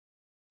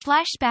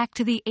Flashback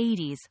to the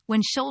 80s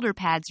when shoulder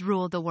pads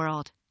ruled the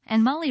world,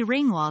 and Molly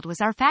Ringwald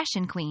was our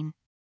fashion queen.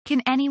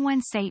 Can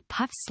anyone say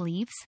puff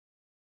sleeves?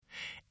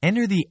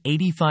 Enter the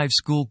 85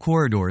 school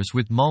corridors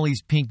with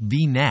Molly's pink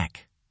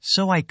V-neck.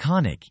 So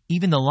iconic,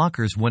 even the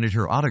lockers wanted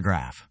her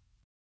autograph.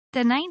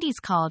 The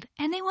 90s called,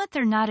 and they want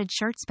their knotted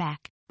shirts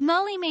back.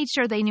 Molly made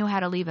sure they knew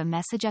how to leave a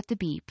message at the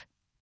beep.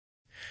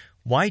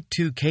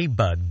 Y2K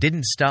bug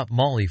didn't stop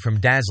Molly from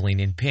dazzling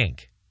in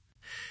pink.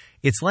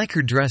 It's like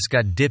her dress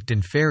got dipped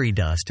in fairy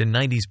dust and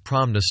 90s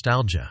prom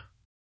nostalgia.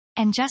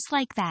 And just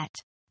like that,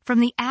 from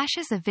the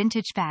ashes of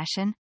vintage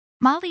fashion,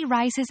 Molly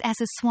rises as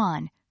a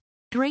swan,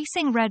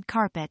 gracing red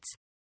carpets,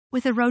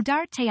 with a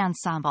rodarte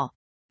ensemble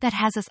that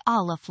has us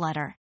all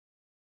aflutter.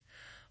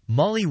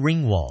 Molly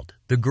Ringwald,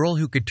 the girl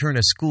who could turn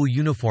a school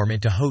uniform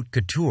into haute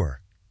couture.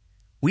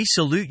 We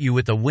salute you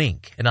with a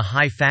wink and a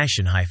high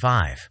fashion high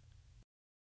five.